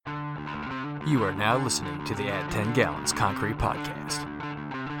You are now listening to the Add 10 Gallons Concrete Podcast.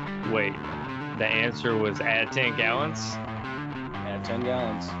 Wait, the answer was add 10 gallons? Add 10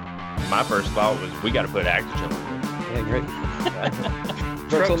 gallons. My first thought was we got to put Actigel in it. Yeah, great.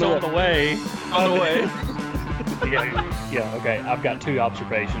 Truck's on the way. On the way. Yeah, okay. I've got two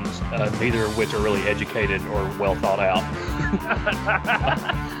observations, neither of which are really educated or well thought out.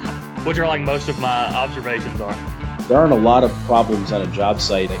 Which are like most of my observations are. There aren't a lot of problems on a job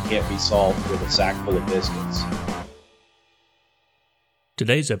site that can't be solved with a sack full of biscuits.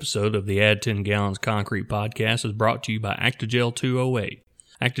 Today's episode of the Add 10 Gallons Concrete Podcast is brought to you by Actigel 208.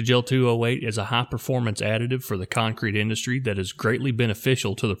 Actigel 208 is a high-performance additive for the concrete industry that is greatly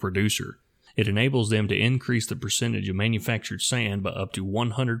beneficial to the producer. It enables them to increase the percentage of manufactured sand by up to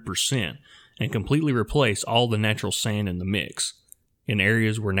 100% and completely replace all the natural sand in the mix. In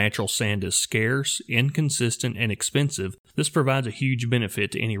areas where natural sand is scarce, inconsistent, and expensive, this provides a huge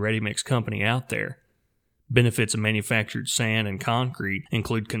benefit to any ready-mix company out there. Benefits of manufactured sand and concrete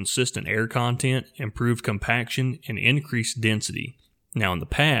include consistent air content, improved compaction, and increased density. Now in the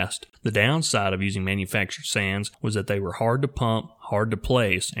past, the downside of using manufactured sands was that they were hard to pump, hard to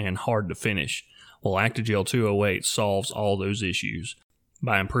place, and hard to finish. Well, Actigel 208 solves all those issues.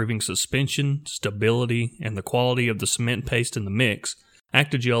 By improving suspension, stability, and the quality of the cement paste in the mix,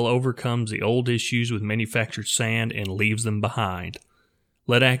 Actigel overcomes the old issues with manufactured sand and leaves them behind.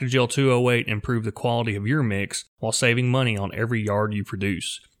 Let Actigel 208 improve the quality of your mix while saving money on every yard you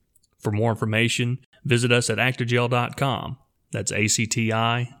produce. For more information, visit us at actigel.com. That's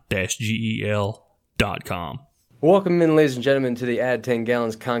ACTI-GEL.com. Welcome in, ladies and gentlemen, to the Add 10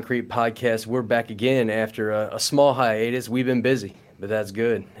 Gallons Concrete Podcast. We're back again after a small hiatus. We've been busy, but that's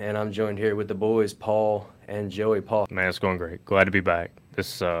good. And I'm joined here with the boys, Paul and Joey. Paul. Man, it's going great. Glad to be back.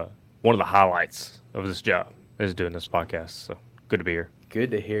 This is one of the highlights of this job is doing this podcast. So good to be here.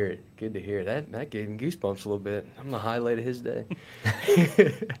 Good to hear it. Good to hear it. That gave him goosebumps a little bit. I'm the highlight of his day.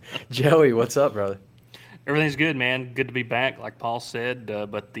 Joey, what's up, brother? Everything's good, man. Good to be back, like Paul said,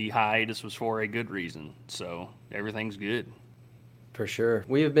 but the hiatus was for a good reason, so everything's good. For sure.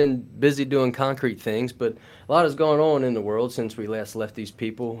 We have been busy doing concrete things, but a lot is going on in the world since we last left these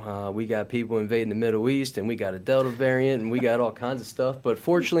people. We got people invading the Middle East, and we got a Delta variant, and we got all kinds of stuff. But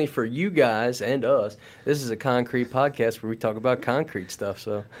fortunately for you guys and us, this is a concrete podcast where we talk about concrete stuff,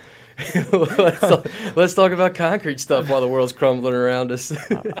 so... let's talk about concrete stuff while the world's crumbling around us.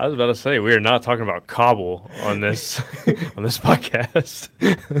 I was about to say we are not talking about Kabul on this podcast.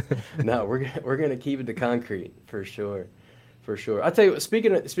 No, we're gonna keep it to concrete for sure. I tell you what,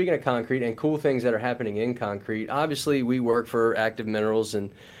 speaking of concrete and cool things that are happening in concrete, obviously we work for Active Minerals, and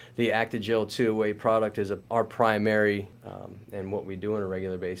the Actigel 208 product is our primary and what we do on a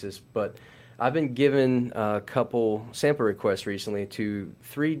regular basis, but I've been given a couple sample requests recently to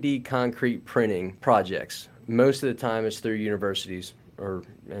 3D concrete printing projects. Most of the time it's through universities,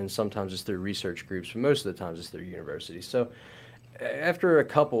 and sometimes it's through research groups, but most of the times it's through universities. So after a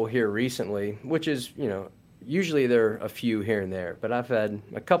couple here recently, which is, usually there are a few here and there, but I've had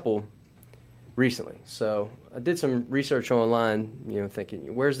a couple recently. So I did some research online,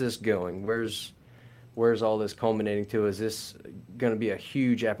 thinking, where's this going? Where's all this culminating to? Is this going to be a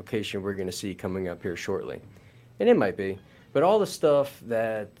huge application we're going to see coming up here shortly? And it might be. But all the stuff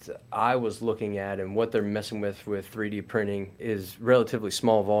that I was looking at and what they're messing with 3D printing is relatively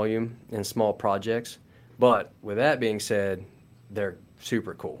small volume and small projects. But with that being said, they're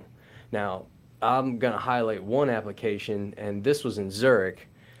super cool. Now, I'm going to highlight one application, and this was in Zurich.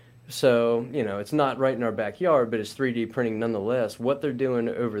 So, it's not right in our backyard, but it's 3D printing nonetheless. What they're doing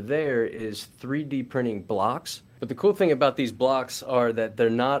over there is 3D printing blocks. But the cool thing about these blocks are that they're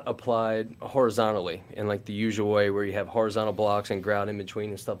not applied horizontally in like the usual way where you have horizontal blocks and grout in between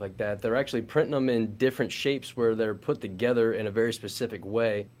and stuff like that. They're actually printing them in different shapes where they're put together in a very specific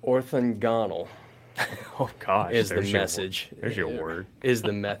way. Orthogonal. Oh gosh, is the message. There's your word. Is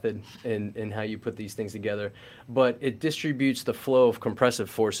the method in how you put these things together. But it distributes the flow of compressive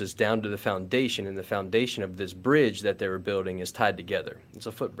forces down to the foundation, and the foundation of this bridge that they were building is tied together. It's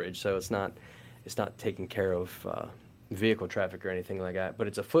a footbridge, so it's not taking care of vehicle traffic or anything like that. But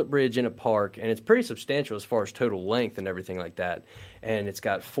it's a footbridge in a park, and it's pretty substantial as far as total length and everything like that. And it's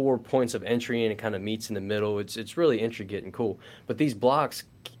got 4 points of entry, and it kind of meets in the middle. It's really intricate and cool. But these blocks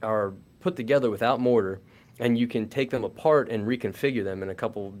are put together without mortar, and you can take them apart and reconfigure them in a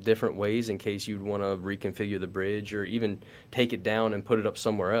couple different ways in case you'd want to reconfigure the bridge or even take it down and put it up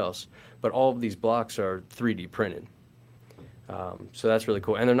somewhere else. But all of these blocks are 3D printed. So that's really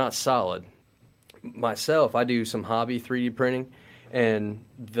cool. And they're not solid. Myself, I do some hobby 3D printing, and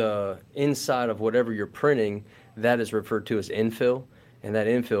the inside of whatever you're printing, that is referred to as infill. and that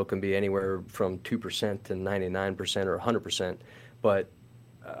infill can be anywhere from 2% to 99% or 100%. But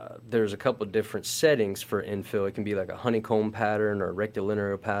there's a couple of different settings for infill. It can be like a honeycomb pattern or a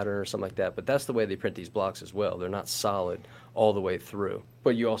rectilinear pattern or something like that. But that's the way they print these blocks as well. They're not solid all the way through.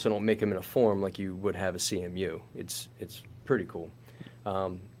 But you also don't make them in a form like you would have a CMU. It's pretty cool.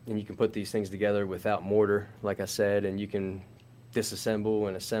 And you can put these things together without mortar, like I said, and you can disassemble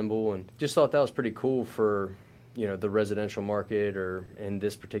and assemble. And just thought that was pretty cool for, the residential market, or in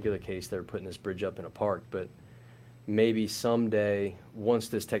this particular case, they're putting this bridge up in a park. But maybe someday, once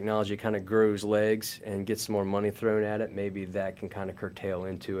this technology kind of grows legs and gets some more money thrown at it, maybe that can kind of curtail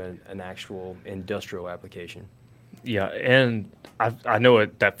into an actual industrial application. Yeah, and I know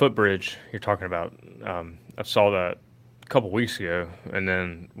that footbridge you're talking about. I saw that a couple weeks ago, and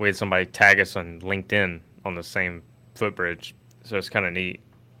then we had somebody tag us on LinkedIn on the same footbridge, so it's kind of neat.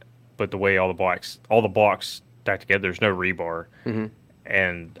 But the way all the blocks stacked together, there's no rebar. Mm-hmm.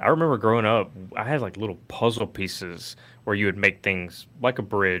 And I remember growing up, I had like little puzzle pieces where you would make things like a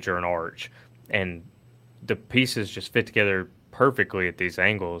bridge or an arch, and the pieces just fit together perfectly at these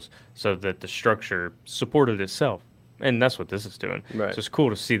angles so that the structure supported itself. And that's what this is doing. Right. So it's cool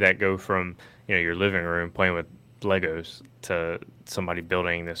to see that go from, your living room playing with Legos to somebody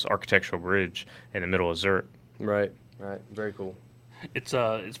building this architectural bridge in the middle of Zurich. Right. Very cool. It's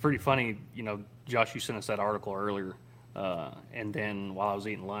pretty funny. Josh, you sent us that article earlier. And then while I was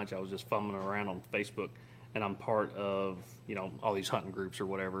eating lunch, I was just fumbling around on Facebook, and I'm part of, all these hunting groups or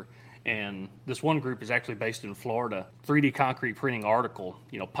whatever. And this one group is actually based in Florida. 3D concrete printing article,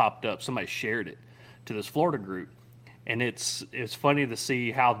 popped up. Somebody shared it to this Florida group. And it's funny to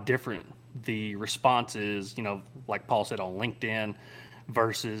see how different the response is, like Paul said, on LinkedIn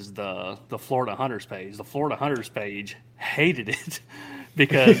versus the Florida Hunters page. The Florida Hunters page hated it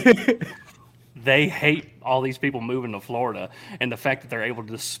because they hate all these people moving to Florida, and the fact that they're able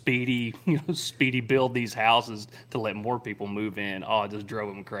to speedy build these houses to let more people move in. Oh, it just drove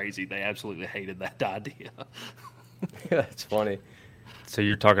them crazy. They absolutely hated that idea. That's funny. So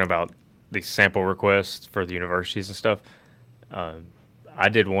you're talking about these sample requests for the universities and stuff. I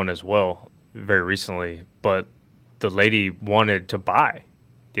did one as well very recently, but the lady wanted to buy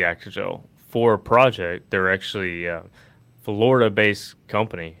the Actigel for a project. They're actually a Florida-based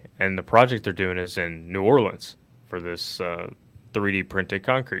company, and the project they're doing is in New Orleans for this 3D printed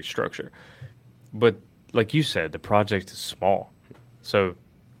concrete structure. But like you said, the project is small, so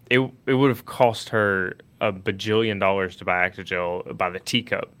it would have cost her $1 bajillion to buy Actigel by the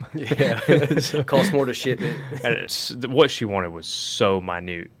teacup. Yeah, it costs more to ship it. And what she wanted was so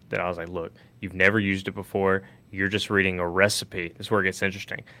minute that I was like, look, you've never used it before. You're just reading a recipe. This is where it gets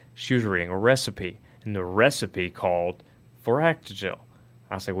interesting. She was reading a recipe, and the recipe called for Actigel.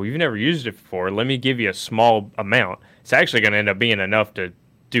 I was like, well, you've never used it before. Let me give you a small amount. It's actually going to end up being enough to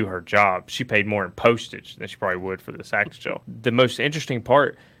do her job. She paid more in postage than she probably would for this Actigel. The most interesting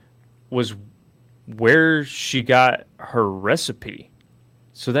part was where she got her recipe.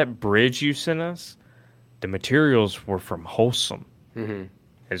 So that bridge you sent us, the materials were from Wholesome. Mm-hmm.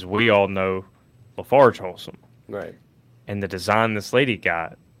 As we all know, Lafarge Wholesome. Right. And the design this lady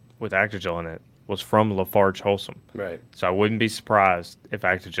got with Actigel in it was from Lafarge Wholesome. Right. So I wouldn't be surprised if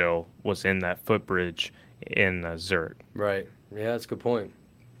Actigel was in that footbridge in Zurich. Right. Yeah, that's a good point.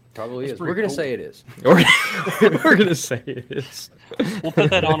 Probably That's is. We're going to pretty say it is. We're going to say it is. We'll put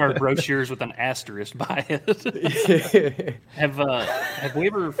that on our brochures with an asterisk by it. Have we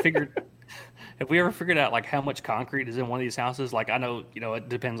ever figured out like how much concrete is in one of these houses? Like I know, it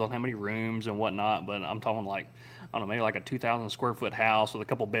depends on how many rooms and whatnot, but I'm talking like, I don't know, maybe like a 2,000 square foot house with a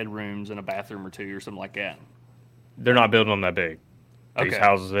couple bedrooms and a bathroom or two or something like that. They're not building them that big. These Okay.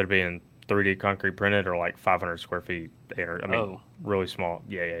 houses that are being 3D concrete printed are like 500 square feet. Really small.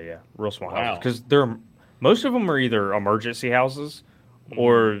 Yeah. Real small Wow. houses. Because most of them are either emergency houses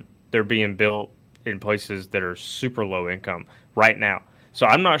or they're being built in places that are super low income right now. So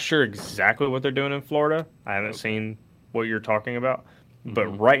I'm not sure exactly what they're doing in Florida. I haven't seen what you're talking about. But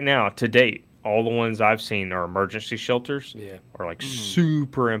right now, to date, all the ones I've seen are emergency shelters or like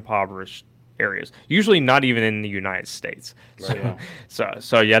super impoverished areas. Usually not even in the United States. Right.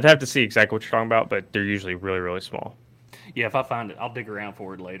 So I'd have to see exactly what you're talking about, but they're usually really, really small. Yeah, if I find it, I'll dig around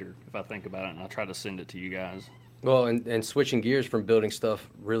for it later if I think about it, and I'll try to send it to you guys. Well, and switching gears from building stuff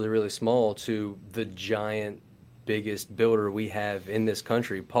really, really small to the giant, biggest builder we have in this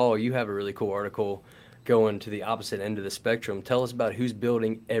country. Paul, you have a really cool article going to the opposite end of the spectrum. Tell us about who's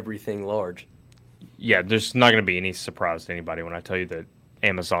building everything large. Yeah, there's not going to be any surprise to anybody when I tell you that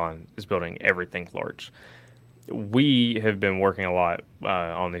Amazon is building everything large. We have been working a lot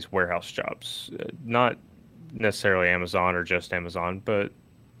on these warehouse jobs, not necessarily Amazon or just Amazon, but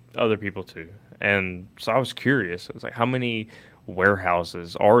other people too. And so I was curious. I was like, how many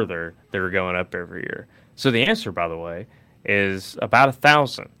warehouses are there that are going up every year? So the answer, by the way, is about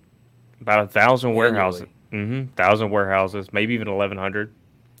 1,000. About 1,000 warehouses. 1,000 warehouses, maybe even 1,100,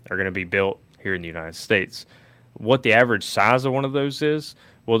 are going to be built here in the United States. What the average size of one of those is,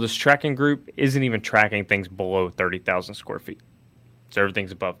 well, this tracking group isn't even tracking things below 30,000 square feet. So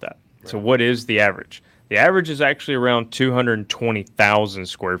everything's above that. Right. So what is the average? The average is actually around 220,000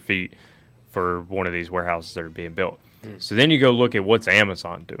 square feet for one of these warehouses that are being built. So then you go look at what's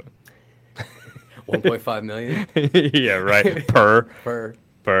Amazon doing. 1.5 million? Yeah, right. Per.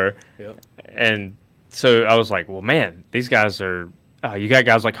 Yep. And so I was like, well, man, these guys are, you got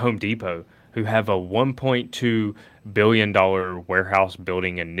guys like Home Depot who have a $1.2 billion warehouse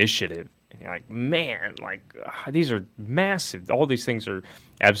building initiative. And you're like, man, like these are massive. All these things are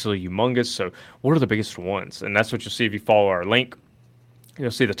absolutely humongous. So what are the biggest ones? And that's what you'll see if you follow our link.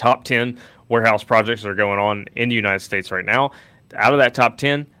 You'll see the top 10 warehouse projects that are going on in the United States right now. Out of that top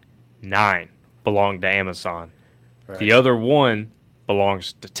 10, 9 belong to Amazon. Right. The other one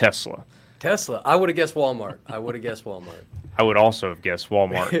belongs to Tesla. Tesla. I would have guessed Walmart. I would also have guessed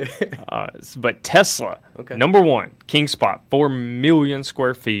Walmart. But Tesla, number one, king spot, 4 million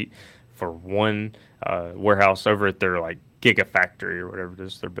square feet for one warehouse over at their like gigafactory or whatever it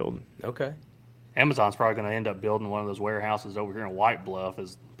is they're building. Okay. Amazon's probably going to end up building one of those warehouses over here in White Bluff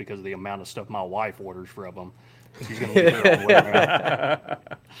is because of the amount of stuff my wife orders from them. She's going to leave their own warehouse.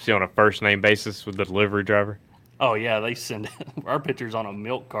 She on a first name basis with the delivery driver? Oh, yeah. They send our pictures on a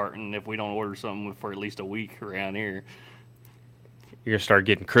milk carton if we don't order something for at least a week around here. You're going to start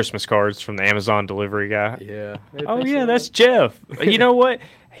getting Christmas cards from the Amazon delivery guy? Yeah. Oh, yeah, that's Jeff. You know what?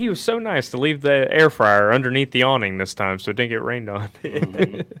 He was so nice to leave the air fryer underneath the awning this time so it didn't get rained on.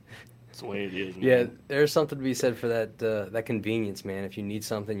 Mm-hmm. That's the way it is, man. Yeah, there's something to be said for that convenience, man. If you need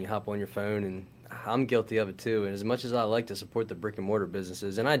something, you hop on your phone, and I'm guilty of it too. And as much as I like to support the brick and mortar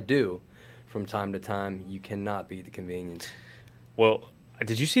businesses, and I do from time to time, you cannot beat the convenience. Well,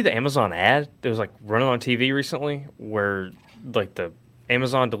 did you see the Amazon ad that was like running on TV recently where like the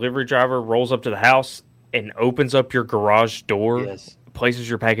Amazon delivery driver rolls up to the house and opens up your garage door? Yes. Places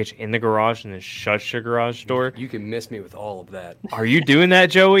your package in the garage and then shuts your garage door. You can miss me with all of that. Are you doing that,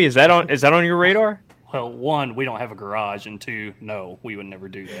 Joey? Is that on your radar? Well, 1, we don't have a garage, and 2, no, we would never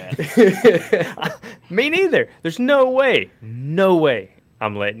do that. Me neither. There's no way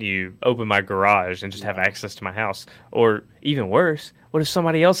I'm letting you open my garage and just have access to my house. Or even worse, what if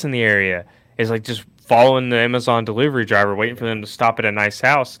somebody else in the area is like just following the Amazon delivery driver, waiting for them to stop at a nice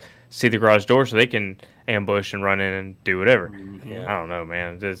house, see the garage door so they can ambush and run in and do whatever. Yeah. I don't know,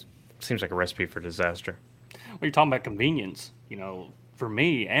 man. This seems like a recipe for disaster. When you're talking about convenience, for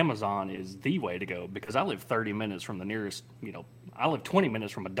me, Amazon is the way to go because I live 30 minutes from the nearest, I live 20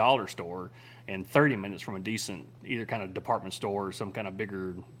 minutes from a dollar store and 30 minutes from a decent either kind of department store or some kind of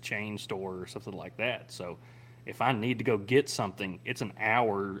bigger chain store or something like that. So if I need to go get something, it's an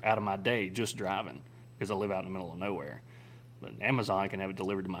hour out of my day just driving because I live out in the middle of nowhere. But Amazon can have it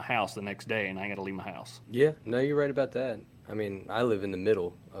delivered to my house the next day, and I ain't got to leave my house. Yeah, no, you're right about that. I mean, I live in the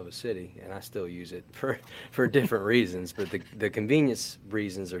middle of a city, and I still use it for different reasons. But the convenience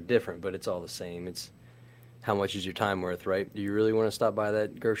reasons are different, but it's all the same. It's how much is your time worth, right? Do you really want to stop by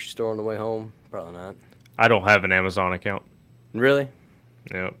that grocery store on the way home? Probably not. I don't have an Amazon account. Really?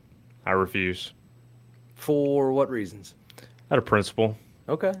 Yep. I refuse. For what reasons? I had a principal.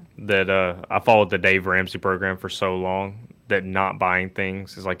 Okay. That I followed the Dave Ramsey program for so long that not buying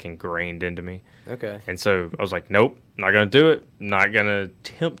things is like ingrained into me. Okay. And so I was like, nope, not going to do it. Not going to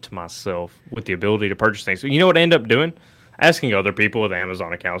tempt myself with the ability to purchase things. So you know what I end up doing? Asking other people with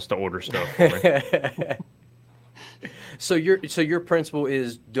Amazon accounts to order stuff for me. So your principle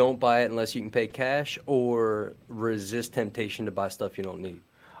is don't buy it unless you can pay cash or resist temptation to buy stuff you don't need?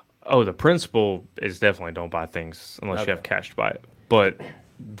 Oh, the principle is definitely don't buy things unless you have cash to buy it. But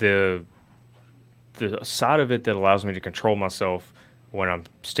the side of it that allows me to control myself when I'm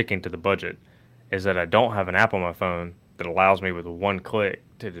sticking to the budget is that I don't have an app on my phone that allows me with one click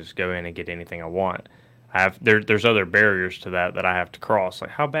to just go in and get anything I want. There's other barriers to that I have to cross.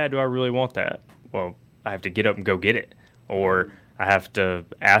 Like, how bad do I really want that? Well, I have to get up and go get it. Or I have to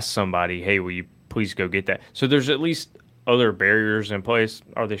ask somebody, hey, will you please go get that? So there's at least other barriers in place.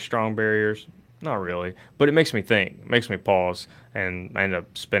 Are they strong barriers? Not really. But it makes me think. It makes me pause. And I end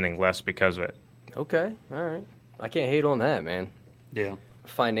up spending less because of it. Okay. All right. I can't hate on that, man. Yeah.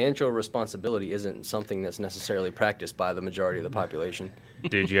 Financial responsibility isn't something that's necessarily practiced by the majority of the population.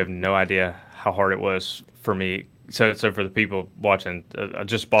 Dude, you have no idea how hard it was for me. So for the people watching, I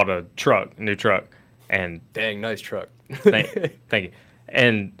just bought a new truck, And Dang, nice truck. thank you.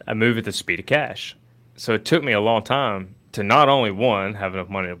 And I move at the speed of cash. So it took me a long time to not only, one, have enough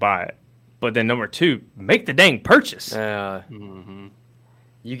money to buy it, but then number two, make the dang purchase.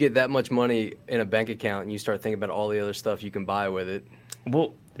 You get that much money in a bank account and you start thinking about all the other stuff you can buy with it.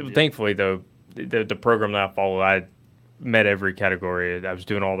 Well, thankfully, though, the program that I followed, I met every category. I was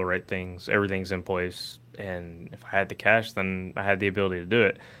doing all the right things. Everything's in place. And if I had the cash, then I had the ability to do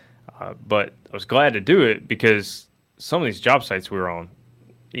it. But I was glad to do it because some of these job sites we were on,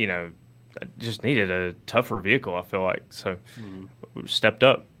 I just needed a tougher vehicle, I feel like. So we stepped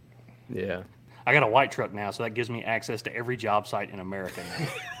up. Yeah. I got a white truck now, so that gives me access to every job site in America now.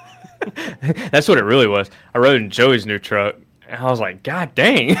 That's what it really was. I rode in Joey's new truck, and I was like, God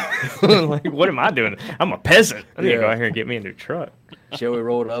dang. Like, what am I doing? I'm a peasant. I need to go out here and get me a new truck. Joey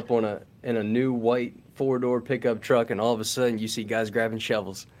rolled up in a new white 4-door pickup truck, and all of a sudden you see guys grabbing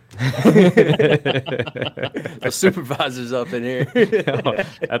shovels. The supervisor's up in here.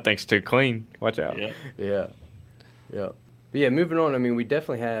 That thing's too clean. Watch out. Yeah. But yeah, moving on. I mean, we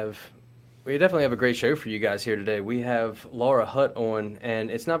definitely have a great show for you guys here today. We have Laura Hutt on, and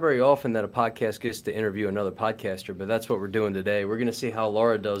it's not very often that a podcast gets to interview another podcaster, but that's what we're doing today. We're going to see how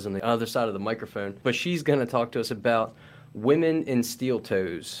Laura does on the other side of the microphone, but she's going to talk to us about Women in Steel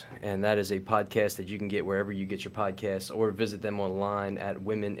Toes, and that is a podcast that you can get wherever you get your podcasts, or visit them online at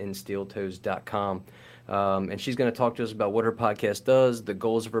womeninsteeltoes.com. And she's going to talk to us about what her podcast does, the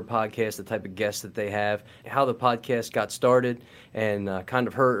goals of her podcast, the type of guests that they have, how the podcast got started, and kind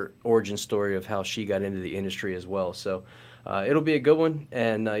of her origin story of how she got into the industry as well. So it'll be a good one,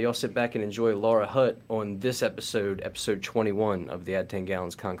 and y'all sit back and enjoy Laura Hutt on this episode 21 of the Add 10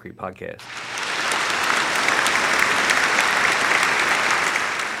 Gallons Concrete Podcast.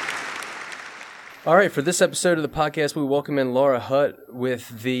 All right, for this episode of the podcast, we welcome in Laura Hutt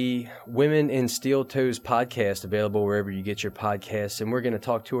with the Women in Steel Toes podcast, available wherever you get your podcasts. And we're going to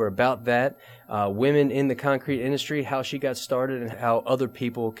talk to her about that, women in the concrete industry, how she got started, and how other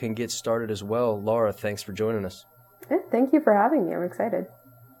people can get started as well. Laura, thanks for joining us. Thank you for having me. I'm excited.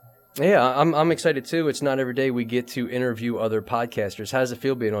 Yeah, I'm excited too. It's not every day we get to interview other podcasters. How does it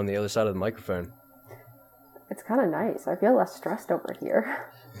feel being on the other side of the microphone? It's kind of nice. I feel less stressed over here.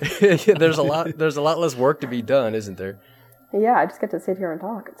 There's a lot less work to be done, isn't there? Yeah, I just get to sit here and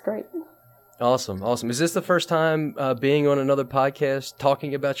talk. It's great. Awesome. Is this the first time being on another podcast,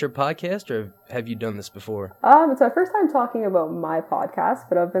 talking about your podcast, or have you done this before? It's my first time talking about my podcast,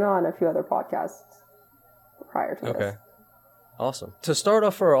 but I've been on a few other podcasts prior to this. Okay. Awesome. To start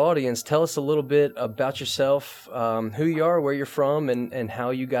off for our audience, tell us a little bit about yourself, who you are, where you're from, and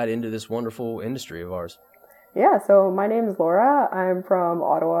how you got into this wonderful industry of ours. Yeah, so my name is Laura. I'm from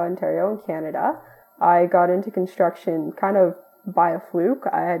Ottawa, Ontario, in Canada. I got into construction kind of by a fluke.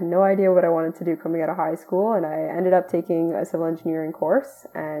 I had no idea what I wanted to do coming out of high school, and I ended up taking a civil engineering course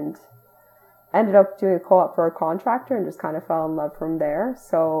and ended up doing a co-op for a contractor and just kind of fell in love from there.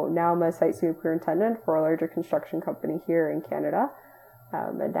 So now I'm a site superintendent for a larger construction company here in Canada.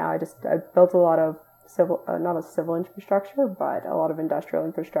 And now I built a lot of not a civil infrastructure, but a lot of industrial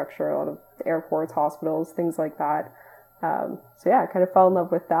infrastructure, a lot of airports, hospitals, things like that. So yeah, I kind of fell in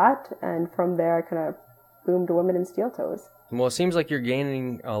love with that, and from there I kind of boomed Women in Steel Toes. Well, it seems like you're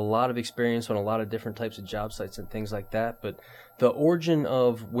gaining a lot of experience on a lot of different types of job sites and things like that. But the origin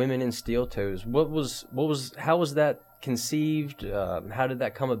of Women in Steel Toes, how was that conceived? How did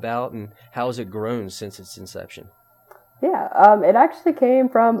that come about, and how has it grown since its inception? Yeah, it actually came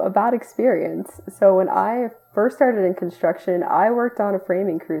from a bad experience. So when I first started in construction, I worked on a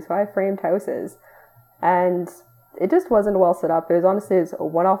framing crew, so I framed houses. And it just wasn't well set up. It was a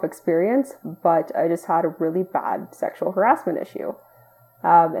one-off experience, but I just had a really bad sexual harassment issue.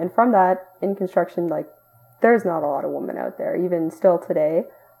 And from that, in construction, there's not a lot of women out there, even still today.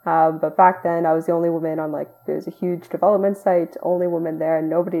 But back then, I was the only woman on, there was a huge development site, only women there, and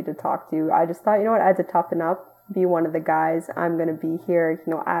nobody to talk to. I just thought, you know what, I had to toughen up, be one of the guys. I'm going to be here.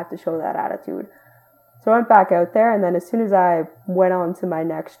 I have to show that attitude. So I went back out there, and then as soon as I went on to my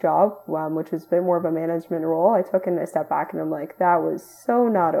next job, which was a bit more of a management role, I took a step back, and I'm like, that was so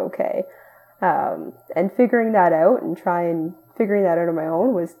not okay. And figuring that out on my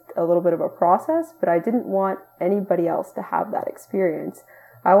own was a little bit of a process, but I didn't want anybody else to have that experience.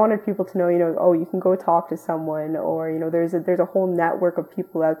 I wanted people to know, you can go talk to someone, or, there's a whole network of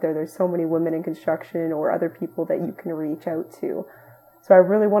people out there. There's so many women in construction or other people that you can reach out to. So I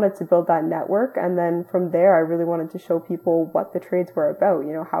really wanted to build that network. And then from there, I really wanted to show people what the trades were about,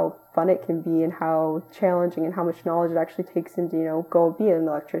 how fun it can be and how challenging and how much knowledge it actually takes into, go be an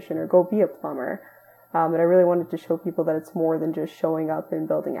electrician or go be a plumber. And I really wanted to show people that it's more than just showing up and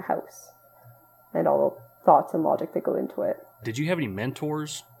building a house. and all the thoughts and logic that go into it. Did you have any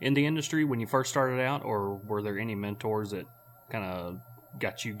mentors in the industry when you first started out, or were there any mentors that kind of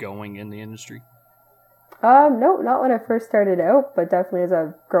got you going in the industry? No, not when I first started out, but definitely as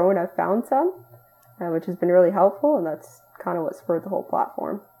I've grown, I've found some, which has been really helpful, and that's kind of what spurred the whole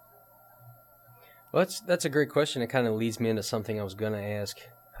platform. Well, that's a great question. It kind of leads me into something I was going to ask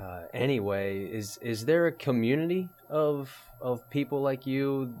anyway. Is there a community of people like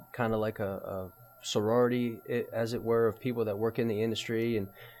you, kind of like a sorority, as it were, of people that work in the industry, and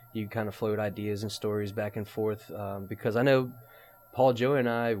you kind of float ideas and stories back and forth? Because I know Paul, Joey, and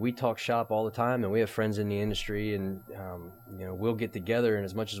I, we talk shop all the time, and we have friends in the industry, and we'll get together, and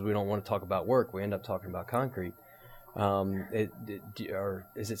as much as we don't want to talk about work, we end up talking about concrete.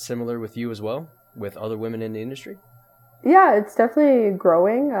 Is it similar with you as well, with other women in the industry? Yeah, it's definitely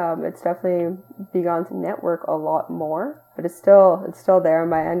growing. It's definitely begun to network a lot more, but it's still there.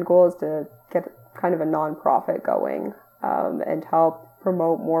 My end goal is to get kind of a nonprofit going, and help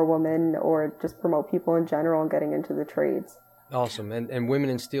promote more women, or just promote people in general and getting into the trades. Awesome. And Women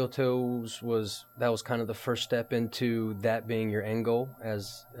in Steel Toes was kind of the first step into that being your end goal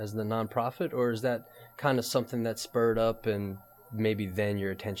as the nonprofit, or is that kind of something that spurred up and maybe then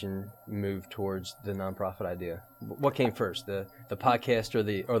your attention moved towards the nonprofit idea? What came first, the podcast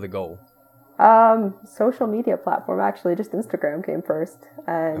or the goal? Social media platform, actually, just Instagram came first,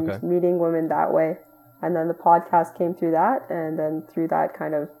 and meeting women that way. And then the podcast came through that, and then through that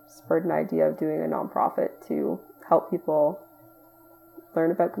kind of spurred an idea of doing a nonprofit to help people learn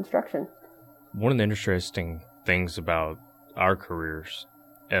about construction. One of the interesting things about our careers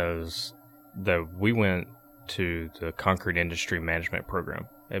is that we went to the Concrete Industry Management Program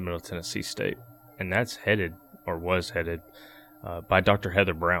at Middle Tennessee State, and that's was headed by Dr.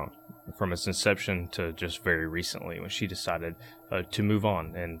 Heather Brown from its inception to just very recently when she decided to move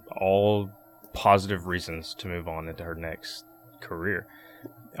on, and all positive reasons to move on into her next career.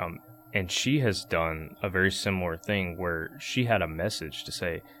 And she has done a very similar thing where she had a message to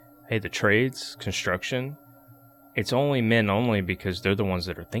say, hey, the trades, construction, it's only men only because they're the ones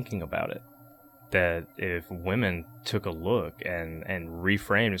that are thinking about it. That if women took a look and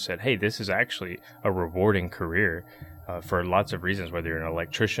reframed and said, hey, this is actually a rewarding career for lots of reasons, whether you're an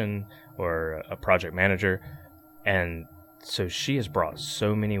electrician or a project manager. And so she has brought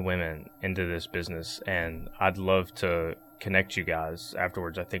so many women into this business, and I'd love to connect you guys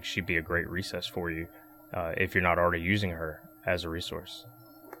afterwards. I think she'd be a great resource for you if you're not already using her as a resource.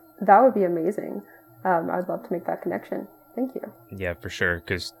 That would be amazing. I'd love to make that connection. Thank you. Yeah, for sure.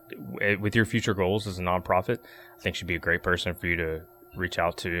 Because with your future goals as a nonprofit, I think she'd be a great person for you to reach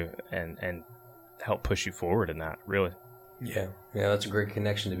out to and help push you forward in that, really. Yeah, that's a great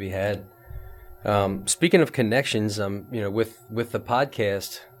connection to be had. Speaking of connections, with the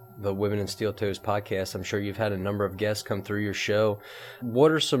podcast, the Women in Steel Toes podcast, I'm sure you've had a number of guests come through your show. What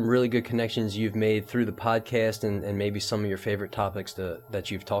are some really good connections you've made through the podcast, and maybe some of your favorite topics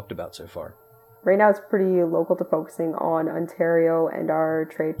that you've talked about so far? Right now it's pretty local to focusing on Ontario and our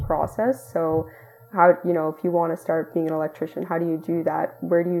trade process. So how, if you want to start being an electrician, how do you do that?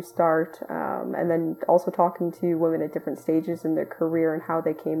 Where do you start? And then also talking to women at different stages in their career and how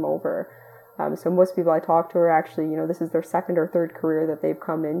they came over. So most people I talk to are actually, this is their second or third career that they've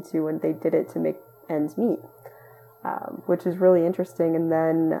come into, and they did it to make ends meet, which is really interesting. And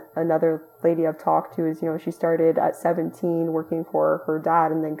then another lady I've talked to is, she started at 17 working for her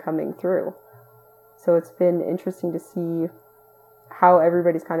dad and then coming through. So it's been interesting to see how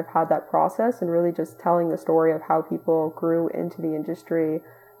everybody's kind of had that process, and really just telling the story of how people grew into the industry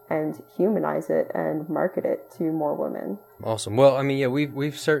and humanize it and market it to more women. Awesome. Well,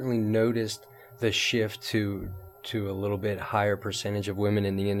 we've certainly noticed the shift to a little bit higher percentage of women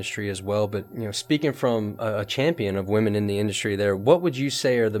in the industry as well. But, speaking from a champion of women in the industry there, what would you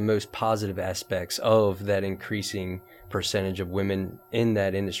say are the most positive aspects of that increasing percentage of women in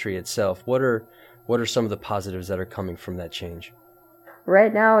that industry itself? What are some of the positives that are coming from that change?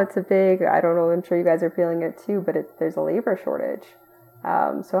 Right now, it's a big, I don't know, I'm sure you guys are feeling it too, but there's a labor shortage.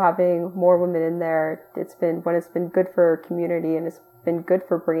 So having more women in there, it's been good for community, and it's been good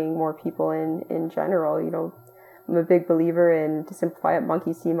for bringing more people in general. I'm a big believer in, to simplify it,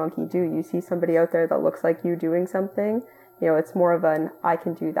 monkey see, monkey do. You see somebody out there that looks like you doing something, it's more of an, I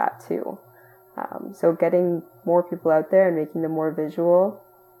can do that too. So getting more people out there and making them more visual,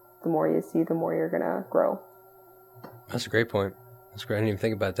 the more you see, the more you're going to grow. That's a great point. That's great. I didn't even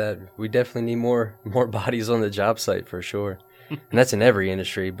think about that. We definitely need more bodies on the job site for sure. And that's in every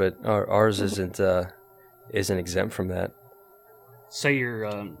industry, but ours isn't exempt from that. Say you're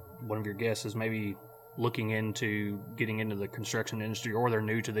one of your guests is maybe looking into getting into the construction industry, or they're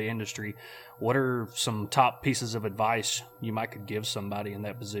new to the industry, what are some top pieces of advice you might could give somebody in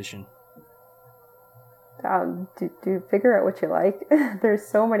that position? Do figure out what you like. There's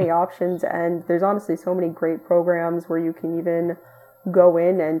so many options, and there's honestly so many great programs where you can even go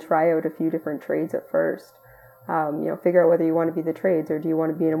in and try out a few different trades at first. Figure out whether you want to be the trades or do you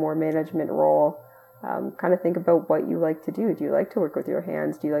want to be in a more management role. Kind of think about what you like to do. Do you like to work with your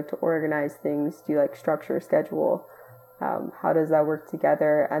hands? Do you like to organize things? Do you like structure, schedule? How does that work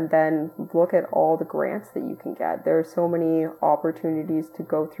together? And then look at all the grants that you can get. There are so many opportunities to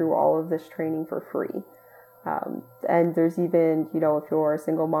go through all of this training for free. And there's even, if you're a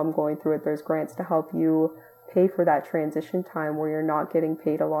single mom going through it, there's grants to help you pay for that transition time where you're not getting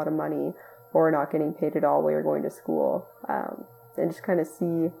paid a lot of money or not getting paid at all while you're going to school. And just kind of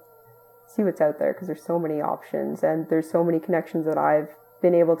see what's out there, because there's so many options and there's so many connections that I've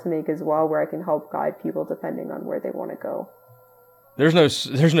been able to make as well, where I can help guide people depending on where they want to go.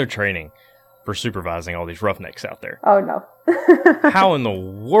 There's no training for supervising all these roughnecks out there. Oh, no. How in the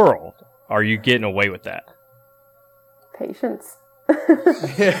world are you getting away with that? Patience.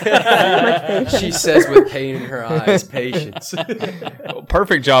 She says with pain in her eyes, patience. Well,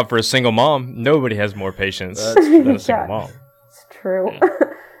 perfect job for a single mom. Nobody has more patience than a single mom. It's true. Yeah.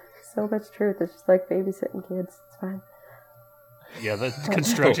 So much truth. It's just like babysitting kids. It's fine. Yeah, the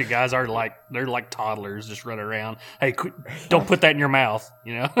construction guys are they're like toddlers, just running around. Hey, don't put that in your mouth,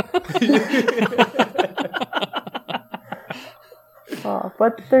 Oh,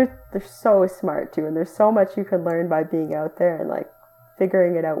 but they're so smart too, and there's so much you can learn by being out there and like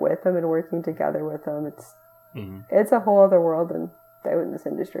figuring it out with them and working together with them. It's a whole other world out in this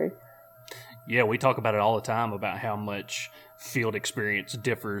industry. Yeah, we talk about it all the time about how much field experience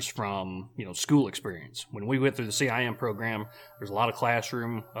differs from, school experience. When we went through the CIM program, there's a lot of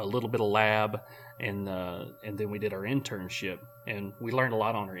classroom, a little bit of lab, and then we did our internship. And we learned a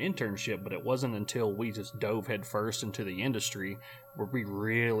lot on our internship, but it wasn't until we just dove headfirst into the industry where we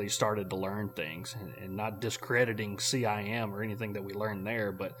really started to learn things, and not discrediting CIM or anything that we learned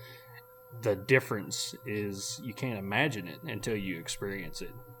there, but the difference is you can't imagine it until you experience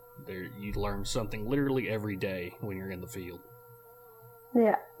it. You learn something literally every day when you're in the field.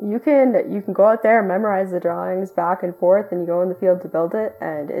 Yeah, you can go out there and memorize the drawings back and forth, and you go in the field to build it,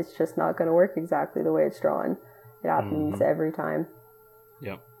 and it's just not going to work exactly the way it's drawn. It happens every time.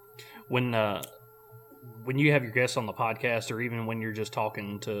 Yep. When you have your guests on the podcast, or even when you're just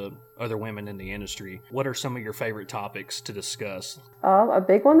talking to other women in the industry, what are some of your favorite topics to discuss? A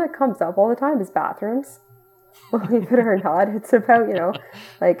big one that comes up all the time is bathrooms. Believe it or not, it's about,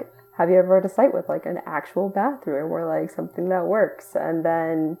 like, have you ever had a site with like an actual bathroom or like something that works? And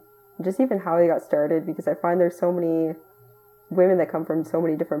then just even how they got started, because I find there's so many women that come from so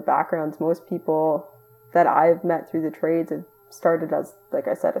many different backgrounds. Most people that I've met through the trades have started as, like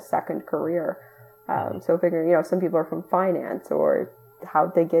I said, a second career. So figuring, some people are from finance, or how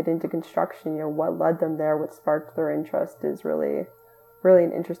they get into construction, what led them there, what sparked their interest is really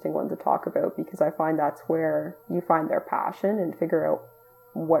an interesting one to talk about, because I find that's where you find their passion and figure out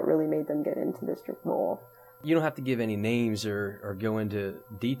what really made them get into this role. You don't have to give any names or go into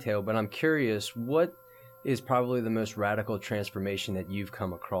detail, but I'm curious, what is probably the most radical transformation that you've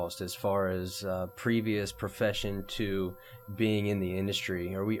come across as far as previous profession to being in the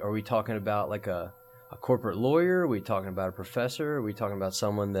industry? Are we talking about like a corporate lawyer? Are we talking about a professor? Are we talking about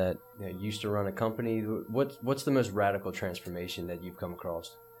someone that used to run a company? What's the most radical transformation that you've come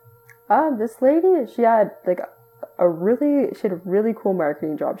across? This lady, she had a really cool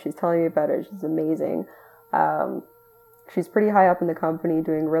marketing job. She's telling me about it. She's amazing. She's pretty high up in the company,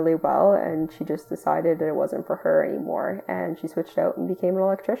 doing really well, and she just decided that it wasn't for her anymore, and she switched out and became an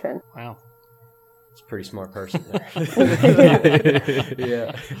electrician. Wow. It's a pretty smart person there.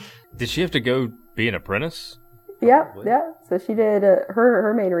 Yeah. Did she have to go be an apprentice? Yeah. So she did.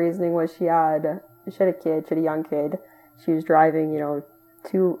 Her main reasoning was she had a young kid. She was driving,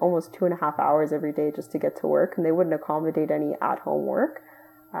 almost 2.5 hours every day just to get to work, and they wouldn't accommodate any at-home work.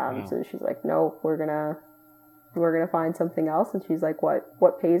 So she's like, no, we're gonna find something else. And she's like,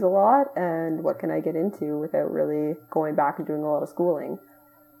 what pays a lot, and what can I get into without really going back and doing a lot of schooling?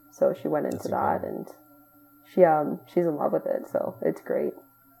 So she went into that, and she's in love with it. So it's great.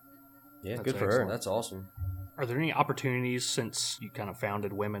 Yeah, That's good for excellent. her. That's awesome. Are there any opportunities, since you kind of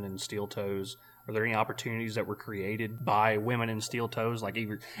founded Women in Steel Toes, are there any opportunities that were created by Women in Steel Toes, like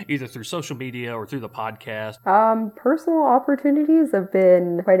either through social media or through the podcast? Personal opportunities have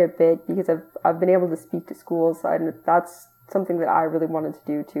been quite a bit, because I've been able to speak to schools, and that's something that I really wanted to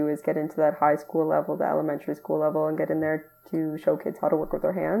do too, is get into that high school level, the elementary school level, and get in there to show kids how to work with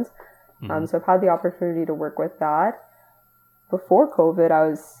their hands. So I've had the opportunity to work with that. Before COVID, I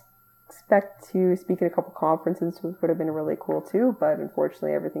was expect to speak at a couple conferences, which would have been really cool too, but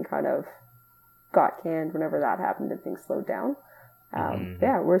unfortunately everything kind of got canned whenever that happened and things slowed down.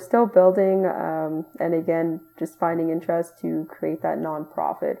 Yeah, we're still building, and again, just finding interest to create that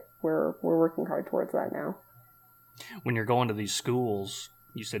nonprofit. We're working hard towards that now. When you're going to these schools,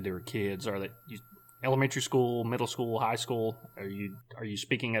 you said there were kids. Are they elementary school, middle school, high school? Are you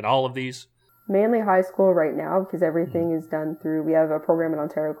speaking at all of these? Mainly high school right now, because everything is done through. We have a program in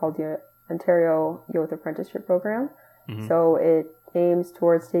Ontario called the Ontario Youth Apprenticeship Program. So it aims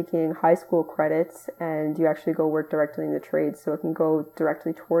towards taking high school credits, and you actually go work directly in the trades, so it can go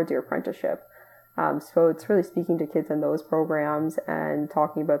directly towards your apprenticeship. So it's really speaking to kids in those programs and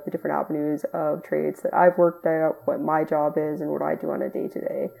talking about the different avenues of trades that I've worked out, what my job is, and what I do on a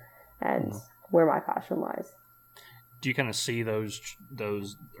day-to-day, and where my passion lies. Do you kind of see those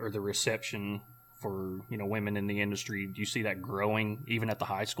or the reception for women in the industry? Do you see that growing even at the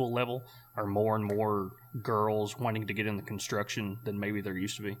high school level? Are more and more girls wanting to get into construction than maybe there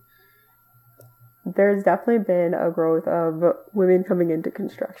used to be? There's definitely been a growth of women coming into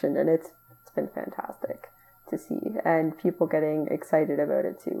construction, and it's been fantastic to see, and people getting excited about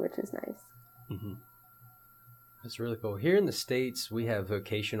it too, which is nice. That's really cool. Here in the States, we have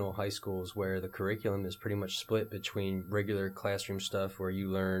vocational high schools where the curriculum is pretty much split between regular classroom stuff where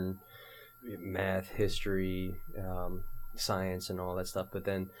you learn math, history, science, and all that stuff. But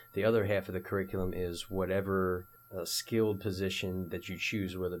then the other half of the curriculum is whatever skilled position that you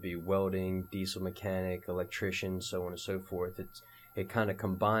choose, whether it be welding, diesel mechanic, electrician, so on and so forth. It kind of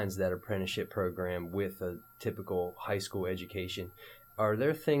combines that apprenticeship program with a typical high school education. Are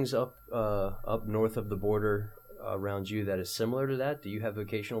there things up north of the border around you that is similar to that? Do you have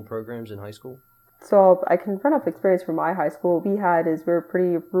vocational programs in high school? So I can run off experience from my high school. We were a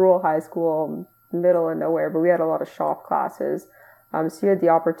pretty rural high school, middle of nowhere, but we had a lot of shop classes. So you had the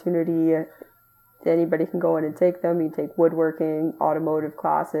opportunity, anybody can go in and take them. You take woodworking, automotive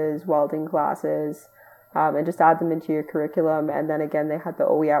classes, welding classes, and just add them into your curriculum. And then again, they had the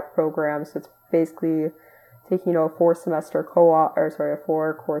OEAP program. So it's basically taking a 4-course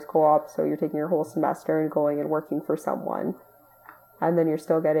co-op. So you're taking your whole semester and going and working for someone. And then you're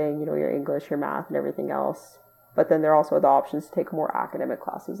still getting, your English, your math, and everything else. But then there are also the options to take more academic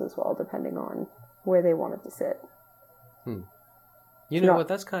classes as well, depending on where they wanted to sit. You know what?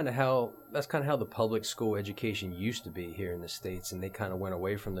 That's kind of how the public school education used to be here in the States, and they kind of went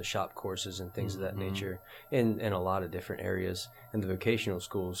away from the shop courses and things of that nature in a lot of different areas. And the vocational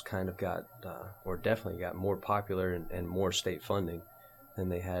schools kind of got, or definitely got more popular and more state funding than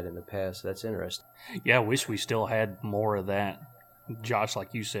they had in the past. That's interesting. Yeah, I wish we still had more of that. Josh,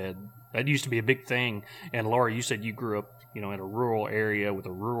 like you said, that used to be a big thing. And Laura, you said you grew up, in a rural area with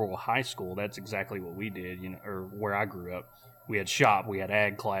a rural high school. That's exactly what we did, or where I grew up. We had shop, we had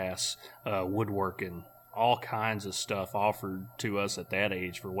ag class, woodworking, all kinds of stuff offered to us at that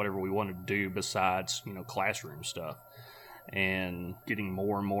age for whatever we wanted to do besides, classroom stuff. And getting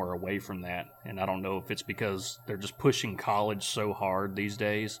more and more away from that. And I don't know if it's because they're just pushing college so hard these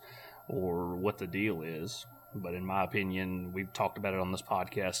days or what the deal is. But in my opinion, we've talked about it on this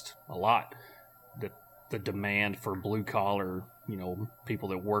podcast a lot, that the demand for blue collar, people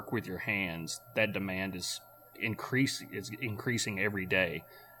that work with your hands, that demand is increasing every day.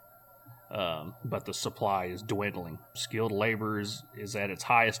 But the supply is dwindling. Skilled labor is at its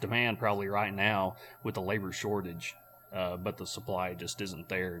highest demand probably right now with the labor shortage, but the supply just isn't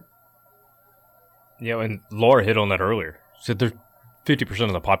there. And Laura hit on that earlier. Said there's 50%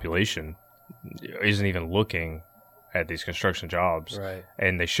 of the population isn't even looking at these construction jobs, right?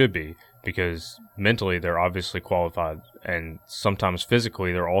 And they should be, because mentally they're obviously qualified, and sometimes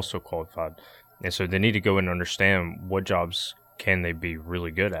physically they're also qualified, and so they need to go and understand what jobs can they be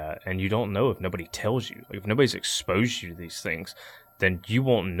really good at. And you don't know if nobody tells you. Like, if nobody's exposed you to these things, then you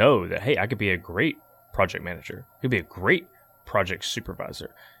won't know that, hey, I could be a great project manager, I could be a great project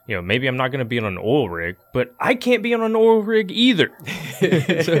supervisor. Maybe I'm not going to be on an oil rig, but I can't be on an oil rig either.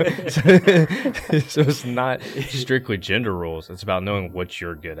 So it's not strictly gender roles. It's about knowing what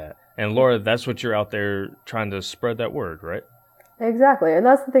you're good at. And Laura, that's what you're out there trying to spread that word, right? Exactly. And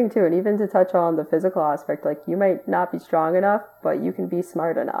that's the thing too. And even to touch on the physical aspect, like, you might not be strong enough, but you can be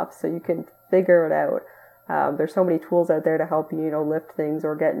smart enough, so you can figure it out. There's so many tools out there to help you, lift things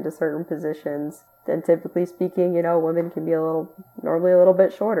or get into certain positions. And typically speaking, women can be normally a little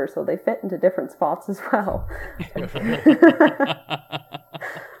bit shorter, so they fit into different spots as well.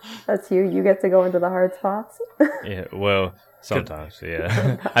 That's you. You get to go into the hard spots. Yeah, well, Sometimes,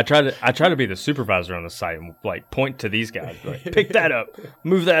 yeah. I try to be the supervisor on the site and like point to these guys, like, pick that up,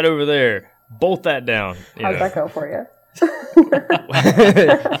 move that over there, bolt that down. How'd that go for you?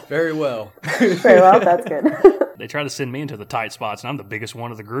 Very well. Very well, that's good. They try to send me into the tight spots, and I'm the biggest one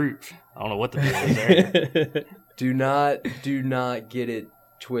of the group. I don't know what the deal is there. Do not get it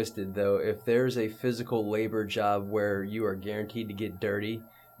twisted, though. If there's a physical labor job where you are guaranteed to get dirty,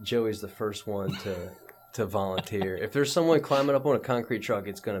 Joey's the first one to volunteer. If there's someone climbing up on a concrete truck,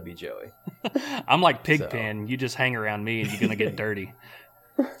 it's going to be Joey. I'm like Pigpen. You just hang around me, and you're going to get dirty.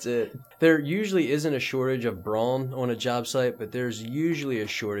 That's it. There usually isn't a shortage of brawn on a job site, but there's usually a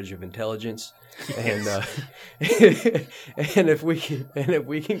shortage of intelligence. And and if we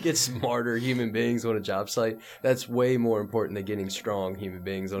can get smarter human beings on a job site, that's way more important than getting strong human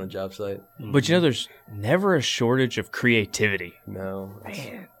beings on a job site. But there's never a shortage of creativity. No,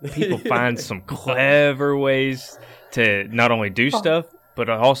 man, people find some clever ways to not only do stuff, but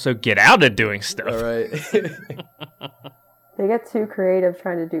also get out of doing stuff. All right. They get too creative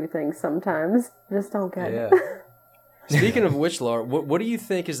trying to do things sometimes. Just don't get it. Speaking of which, Laura, what do you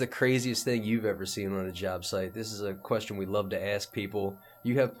think is the craziest thing you've ever seen on a job site? This is a question we love to ask people.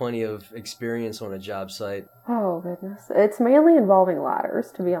 You have plenty of experience on a job site. Oh, goodness. It's mainly involving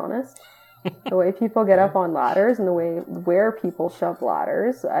ladders, to be honest. The way people get up on ladders and the way where people shove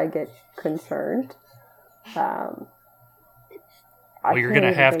ladders, I get concerned. Well, you're going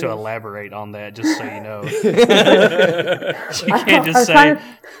to have to elaborate on that, just so you know.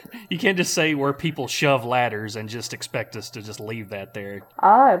 You can't just say where people shove ladders and just expect us to just leave that there.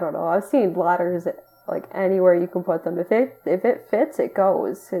 I don't know. I've seen ladders like anywhere you can put them. If it fits, it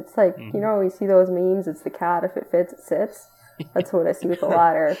goes. It's like, you see those memes, it's the cat, if it fits, it sits. That's what I see with a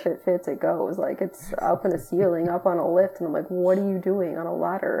ladder. If it fits, it goes. Like, it's up in a ceiling, up on a lift, and I'm like, what are you doing on a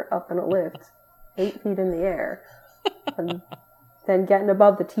ladder up in a lift 8 feet in the air? And then getting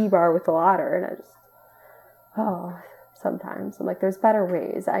above the T-bar with the ladder, and I just, sometimes I'm like, there's better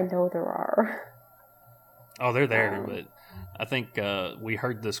ways. I know there are. Oh, they're there, but I think we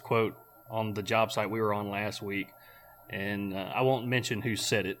heard this quote on the job site we were on last week, and I won't mention who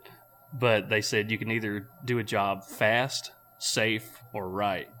said it, but they said you can either do a job fast, safe, or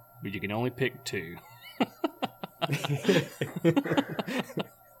right, but you can only pick two.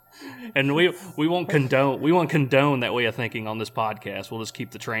 And we won't condone that way of thinking on this podcast. We'll just keep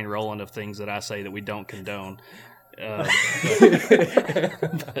the train rolling of things that I say that we don't condone. But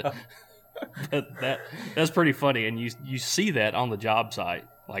that's pretty funny, and you see that on the job site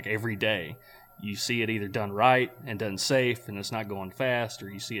like every day. You see it either done right and done safe, and it's not going fast, or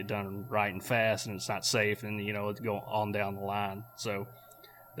you see it done right and fast, and it's not safe, and it's going on down the line. So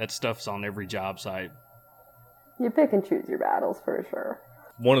that stuff's on every job site. You pick and choose your battles for sure.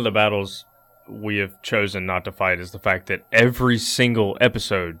 One of the battles we have chosen not to fight is the fact that every single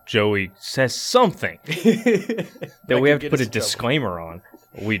episode Joey says something that we have to put a disclaimer on.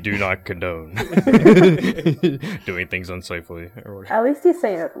 We do not condone doing things unsafely. At least he's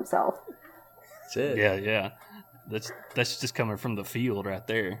saying it himself. That's it. Yeah. That's just coming from the field right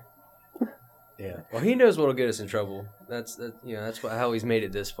there. Yeah. Well, he knows what'll get us in trouble. That's how he's made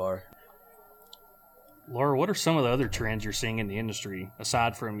it this far. Laura, what are some of the other trends you're seeing in the industry,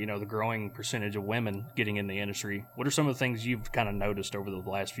 aside from, the growing percentage of women getting in the industry? What are some of the things you've kind of noticed over the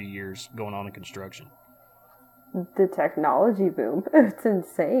last few years going on in construction? The technology boom. It's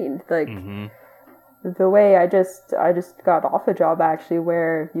insane. Like, the way I just got off a job, actually,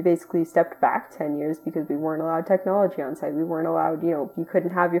 where you basically stepped back 10 years because we weren't allowed technology on site. We weren't allowed, you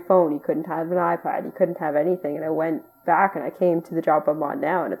couldn't have your phone, you couldn't have an iPad, you couldn't have anything. And I went back and I came to the job I'm on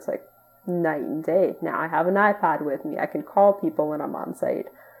now, and it's like, night and day. Now I have an iPad with me. I can call people when I'm on site.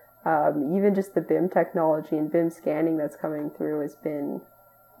 Even just the BIM technology and BIM scanning that's coming through has been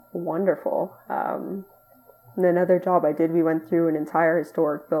wonderful. And another job I did, we went through an entire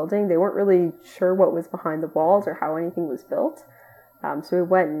historic building. They weren't really sure what was behind the walls or how anything was built. So we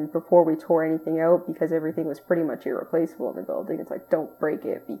went, and before we tore anything out, because everything was pretty much irreplaceable in the building, it's like, don't break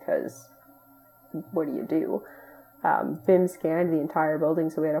it, because what do you do? BIM scanned the entire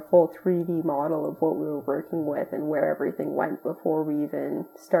building, so we had a full 3D model of what we were working with and where everything went before we even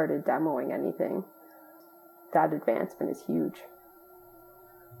started demoing anything. That advancement is huge.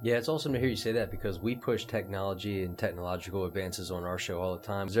 Yeah, it's awesome to hear you say that, because we push technology and technological advances on our show all the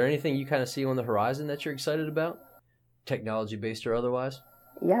time. Is there anything you kind of see on the horizon that you're excited about? Technology-based or otherwise?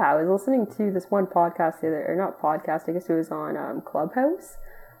 Yeah, I was listening to this one podcast I guess it was on Clubhouse.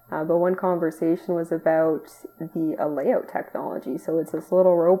 But one conversation was about the layout technology. So it's this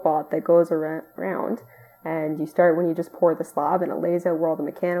little robot that goes around, and you start when you just pour the slab, and it lays out where all the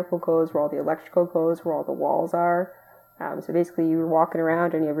mechanical goes, where all the electrical goes, where all the walls are. So basically, you're walking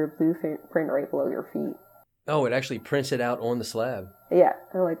around and you have your blueprint right below your feet. Oh, it actually prints it out on the slab. Yeah,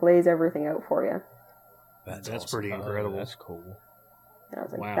 it like lays everything out for you. That's awesome. pretty incredible. That's cool. And I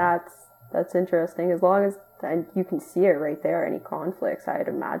was like, Wow. that's interesting. As long as and you can see it right there, any conflicts, I'd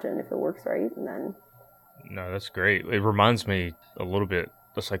imagine if it works right, and then. No, that's great. It reminds me a little bit,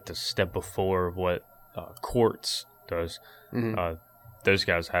 just like the step before of what Quartz does. Mhm. Those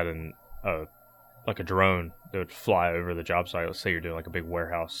guys had like a drone that would fly over the job site. Let's say you're doing like a big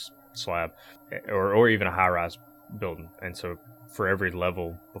warehouse slab, or even a high-rise building. And so for every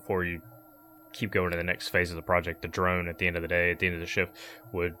level, before you keep going to the next phase of the project, the drone at the end of the day, at the end of the shift,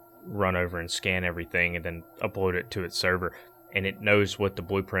 would run over and scan everything and then upload it to its server. And it knows what the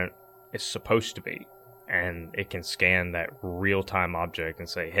blueprint is supposed to be. And it can scan that real-time object and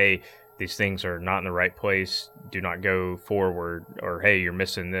say, hey, these things are not in the right place, do not go forward, or hey, you're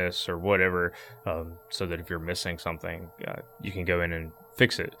missing this, or whatever, so that if you're missing something, you can go in and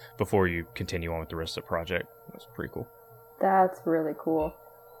fix it before you continue on with the rest of the project. That's pretty cool. That's really cool.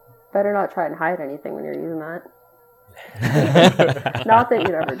 Better not try and hide anything when you're using that. Not that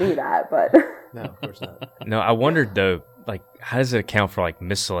you'd ever do that, but... No, of course not. No, I wondered though, like, how does it account for like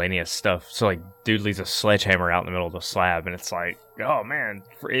miscellaneous stuff? So like, dude leaves a sledgehammer out in the middle of the slab, and it's like, oh man,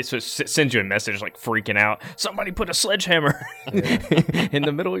 it sends you a message like freaking out. Somebody put a sledgehammer in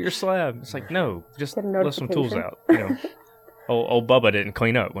the middle of your slab. It's like, no, just Get a let some tools notification. out. You know, old Bubba didn't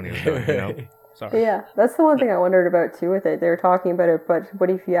clean up when he was done. You know, sorry. Yeah, that's the one thing I wondered about too with it. They were talking about it, but what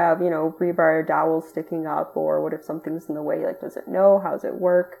if you have, rebar dowels sticking up, or what if something's in the way? Like, does it know? How does it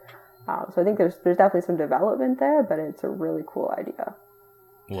work? So I think there's definitely some development there, but it's a really cool idea.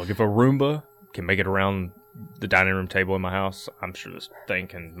 Look, if a Roomba can make it around the dining room table in my house, I'm sure this thing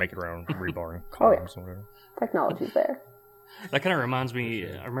can make it around rebar and columns or whatever. Technology's there. That kind of reminds me,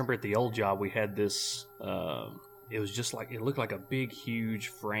 I remember at the old job we had this, it was just like, it looked like a big, huge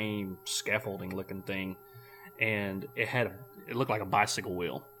frame scaffolding looking thing, and it looked like a bicycle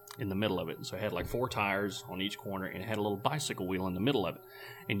wheel in the middle of it. So it had like 4 tires on each corner, and it had a little bicycle wheel in the middle of it.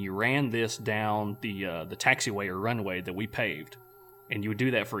 And you ran this down the taxiway or runway that we paved, and you would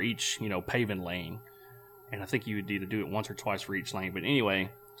do that for each, paving lane. And I think you would either do it once or twice for each lane. But anyway,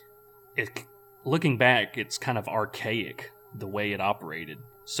 looking back, it's kind of archaic the way it operated.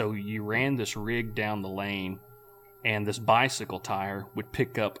 So you ran this rig down the lane, and this bicycle tire would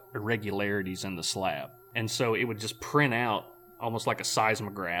pick up irregularities in the slab. And so it would just print out almost like a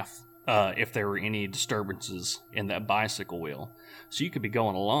seismograph if there were any disturbances in that bicycle wheel. So you could be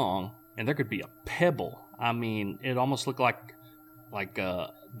going along, and there could be a pebble. I mean, it almost looked like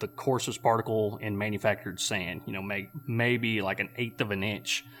the coarsest particle in manufactured sand, maybe like 1/8 of an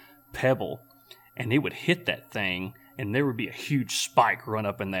inch pebble, and it would hit that thing, and there would be a huge spike run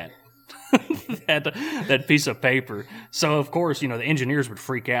up in that that piece of paper. So of course, the engineers would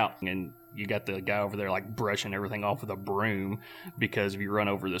freak out, and you got the guy over there like brushing everything off with a broom, because if you run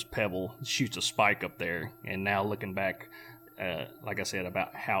over this pebble, it shoots a spike up there. And now looking back, like I said,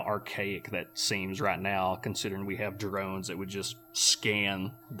 about how archaic that seems right now, considering we have drones that would just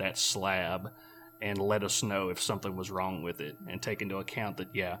scan that slab and let us know if something was wrong with it, and take into account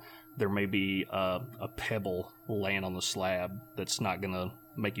that, there may be a pebble laying on the slab that's not going to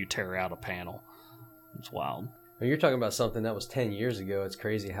make you tear out a panel. It's wild. When you're talking about something that was 10 years ago, it's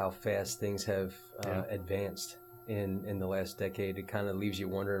crazy how fast things have advanced in the last decade. It kind of leaves you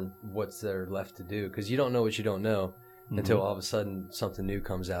wondering what's there left to do, because you don't know what you don't know until all of a sudden something new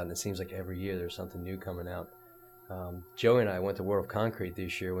comes out, and it seems like every year there's something new coming out. Joey and I went to World of Concrete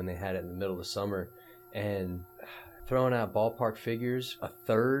this year when they had it in the middle of the summer, and throwing out ballpark figures,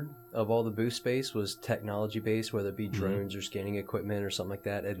 1/3 of all the booth space was technology based, whether it be drones or scanning equipment or something like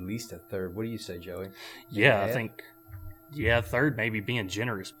that. At least 1/3. What do you say, Joey? Yeah, I think, 1/3 maybe being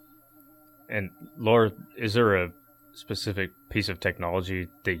generous. And Laura, is there a specific piece of technology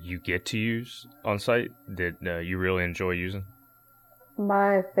that you get to use on site that you really enjoy using?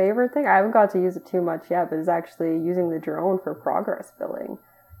 My favorite thing, I haven't got to use it too much yet, but is actually using the drone for progress billing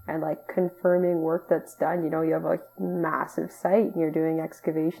and like confirming work that's done. You have a massive site and you're doing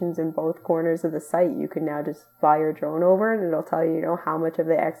excavations in both corners of the site. You can now just fly your drone over and it'll tell you, how much have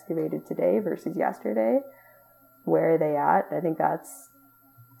they excavated today versus yesterday, where are they at. I think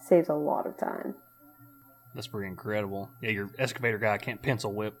saves a lot of time. That's pretty incredible. Yeah, your excavator guy can't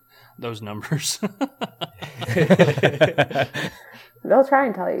pencil whip those numbers. They'll try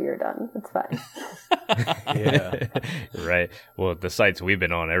and tell you you're done. It's fine. Yeah. Right. Well, the sites we've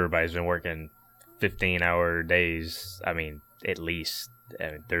been on, everybody's been working 15-hour days. I mean, at least.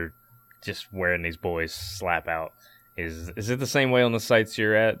 They're just wearing these boys slap out. Is it the same way on the sites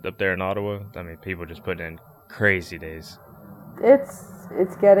you're at up there in Ottawa? I mean, people just putting in Crazy days.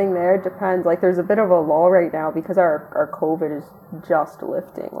 It's getting there. It depends. Like, there's a bit of a lull right now because our COVID is just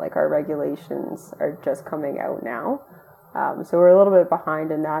lifting. Like, our regulations are just coming out now. So we're a little bit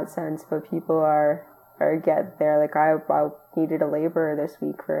behind in that sense, but people are getting there. Like, I needed a laborer this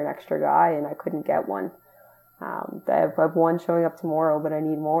week for an extra guy, and I couldn't get one. I have one showing up tomorrow, but I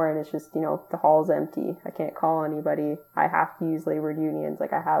need more, and it's just, the hall's empty. I can't call anybody. I have to use labored unions.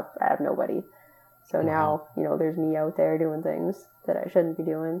 Like, I have nobody. So now, there's me out there doing things that I shouldn't be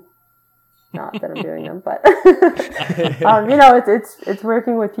doing. Not that I'm doing them, but it's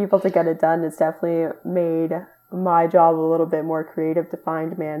working with people to get it done. It's definitely made my job a little bit more creative to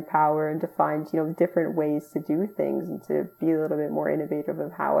find manpower and to find, different ways to do things and to be a little bit more innovative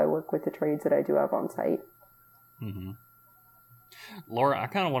of how I work with the trades that I do have on site. Mm-hmm. Laura, I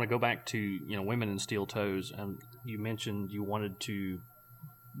kind of want to go back to, Women in Steel Toes, and you mentioned you wanted to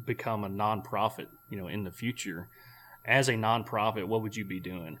become a nonprofit, in the future. As a nonprofit, what would you be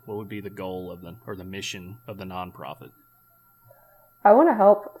doing? What would be the goal or the mission of the nonprofit? I want to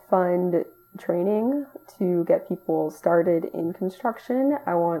help fund training to get people started in construction.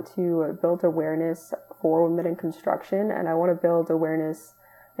 I want to build awareness for women in construction, and I want to build awareness,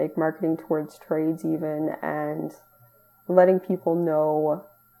 like marketing towards trades even, and letting people know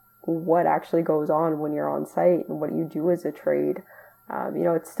what actually goes on when you're on site and what you do as a trade.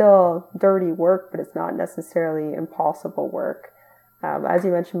 It's still dirty work, but it's not necessarily impossible work. As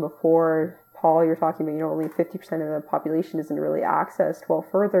you mentioned before, Paul, you're talking about, only 50% of the population isn't really accessed. Well,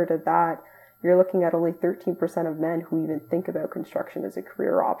 further to that, you're looking at only 13% of men who even think about construction as a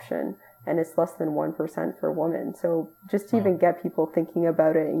career option, and it's less than 1% for women. So just to even get people thinking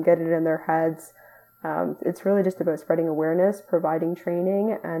about it and get it in their heads, it's really just about spreading awareness, providing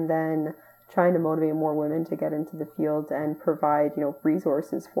training, and then trying to motivate more women to get into the field and provide,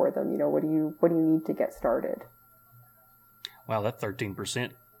 resources for them. What do you need to get started? Wow, that 13%,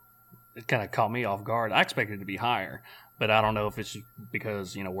 it kind of caught me off guard. I expected it to be higher, but I don't know if it's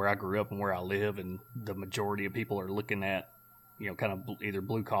because, where I grew up and where I live, and the majority of people are looking at, kind of either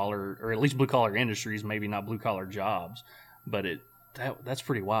blue collar or at least blue collar industries, maybe not blue collar jobs, but that's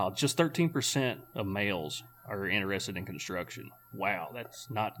pretty wild. Just 13% of males are interested in construction. Wow, that's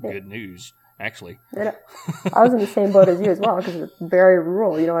not good news, actually. I was in the same boat as you as well, because it's very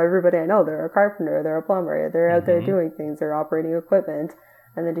rural. Everybody I know, they're a carpenter, they're a plumber, they're out there doing things, they're operating equipment.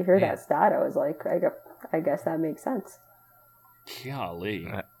 And then to hear that stat, I was like, I guess that makes sense. Golly.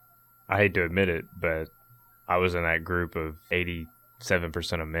 I hate to admit it, but I was in that group of 87%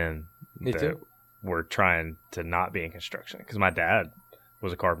 of men that were trying to not be in construction. Because my dad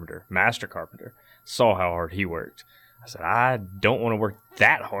was a carpenter, master carpenter, saw how hard he worked. I said, I don't want to work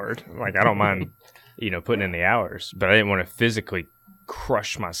that hard. Like, I don't mind, putting in the hours, but I didn't want to physically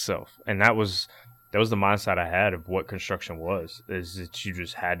crush myself. And that was the mindset I had of what construction was, is that you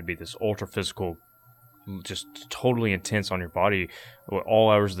just had to be this ultra physical, just totally intense on your body,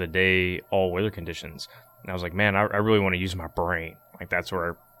 all hours of the day, all weather conditions. And I was like, man, I really want to use my brain. Like, that's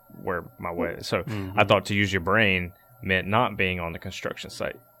where my way is. So I thought to use your brain meant not being on the construction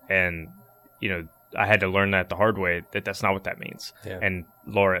site. And, I had to learn that the hard way, that's not what that means. Yeah. And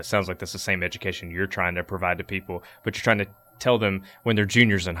Laura, it sounds like that's the same education you're trying to provide to people, but you're trying to tell them when they're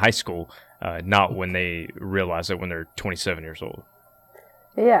juniors in high school, not when they realize it when they're 27 years old.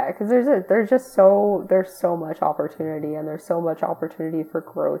 Yeah, because there's so much opportunity, and there's so much opportunity for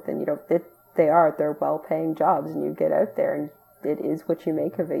growth, and they're well-paying jobs, and you get out there, and it is what you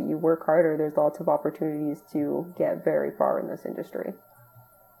make of it. You work harder. There's lots of opportunities to get very far in this industry.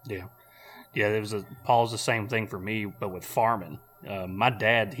 Yeah. Yeah, Paul's the same thing for me, but with farming. My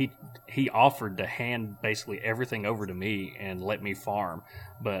dad, he offered to hand basically everything over to me and let me farm,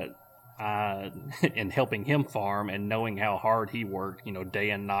 but in helping him farm and knowing how hard he worked,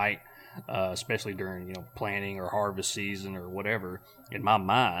 day and night, especially during planting or harvest season or whatever. In my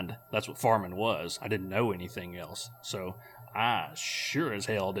mind, that's what farming was. I didn't know anything else, so I sure as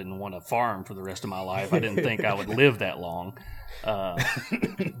hell didn't want to farm for the rest of my life. I didn't think I would live that long.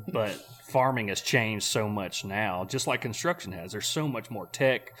 But farming has changed so much now, just like construction has. There's so much more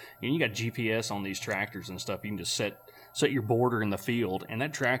tech. You got GPS on these tractors and stuff. You can just set your border in the field, and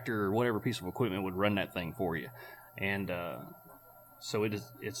that tractor or whatever piece of equipment would run that thing for you. And so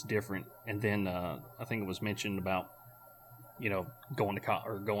it's different. And then I think it was mentioned about going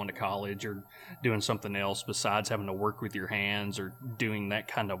to college or doing something else besides having to work with your hands or doing that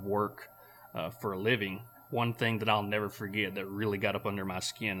kind of work for a living. One thing that I'll never forget that really got up under my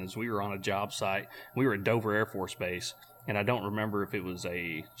skin is we were on a job site. We were at Dover Air Force Base, and I don't remember if it was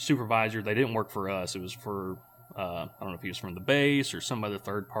a supervisor. They didn't work for us. It was for, I don't know if he was from the base or some other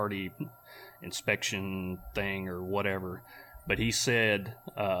third-party inspection thing or whatever. But he said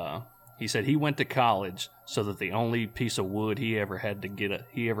he went to college so that the only piece of wood he ever had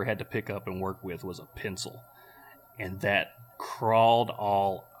to pick up and work with was a pencil, and that crawled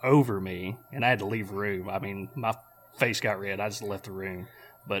all over me, and I had to leave the room. I mean, my face got red. I just left the room.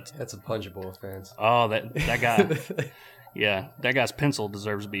 But that's a punchable offense. Oh, that guy, yeah, that guy's pencil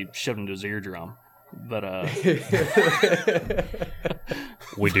deserves to be shoved into his eardrum. But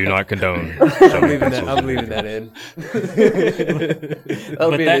we do not condone. I'm leaving that in.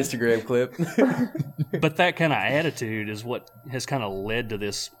 That'll be an Instagram clip. But that kind of attitude is what has kind of led to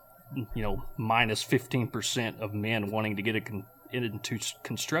this, minus 15% of men wanting to get into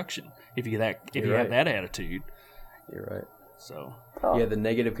construction. If you have that attitude, you're right. So yeah, the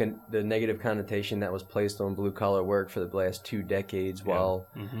negative connotation that was placed on blue collar work for the last 2 decades, while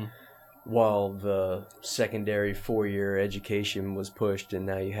the secondary 4-year education was pushed, and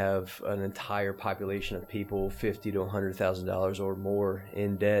now you have an entire population of people $50,000 to $100,000 or more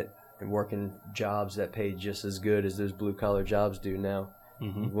in debt and working jobs that pay just as good as those blue collar jobs do now.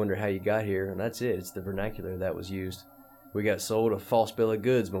 You wonder how you got here, and that's it. It's the vernacular that was used. We got sold a false bill of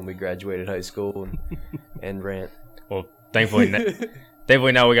goods when we graduated high school and rant. Well, thankfully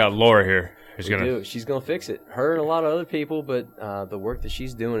now we got Laura here. She's gonna fix it. Her and a lot of other people, but the work that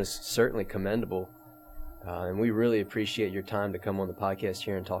she's doing is certainly commendable, and we really appreciate your time to come on the podcast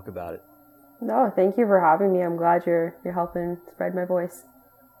here and talk about it. No, thank you for having me. I'm glad you're helping spread my voice.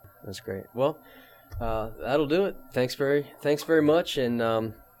 That's great. Well, that'll do it. Thanks very much,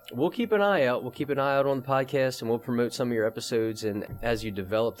 and we'll keep an eye out. We'll keep an eye out on the podcast, and we'll promote some of your episodes. And as you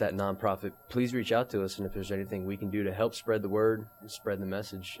develop that nonprofit, please reach out to us. And if there's anything we can do to help spread the word, spread the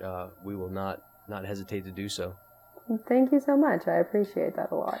message, we will not hesitate to do so. Thank you so much. I appreciate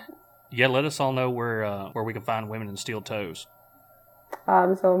that a lot. Yeah, let us all know where we can find Women in Steel Toes.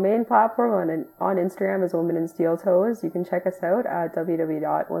 So main platform on Instagram is Women in Steel Toes. You can check us out at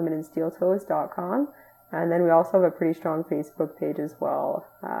www.womeninsteeltoes.com. And then we also have a pretty strong Facebook page as well.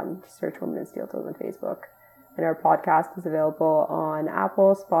 Just search Women in Steel Toes on Facebook. And our podcast is available on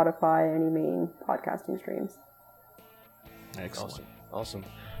Apple, Spotify, any main podcasting streams. Excellent. Awesome.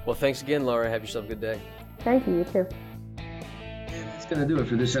 Well, thanks again, Laura. Have yourself a good day. Thank you. You too. That's going to do it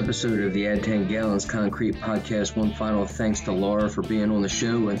for this episode of the Add 10 Gallons Concrete Podcast. One final thanks to Laura for being on the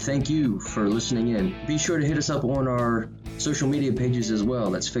show, and thank you for listening in. Be sure to hit us up on our social media pages as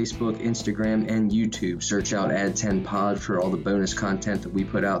well. That's Facebook, Instagram, and YouTube. Search out Add 10 Pod for all the bonus content that we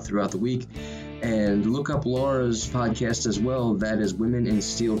put out throughout the week. And look up Laura's podcast as well. That is Women in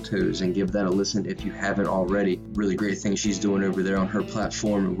Steel Toes, and give that a listen if you haven't already. Really great things she's doing over there on her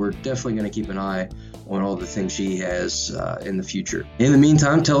platform, and we're definitely going to keep an eye on all the things she has in the future. In the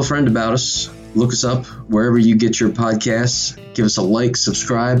meantime, tell a friend about us. Look us up wherever you get your podcasts. Give us a like,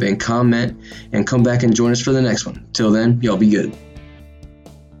 subscribe, and comment, and come back and join us for the next one. Till then, y'all be good.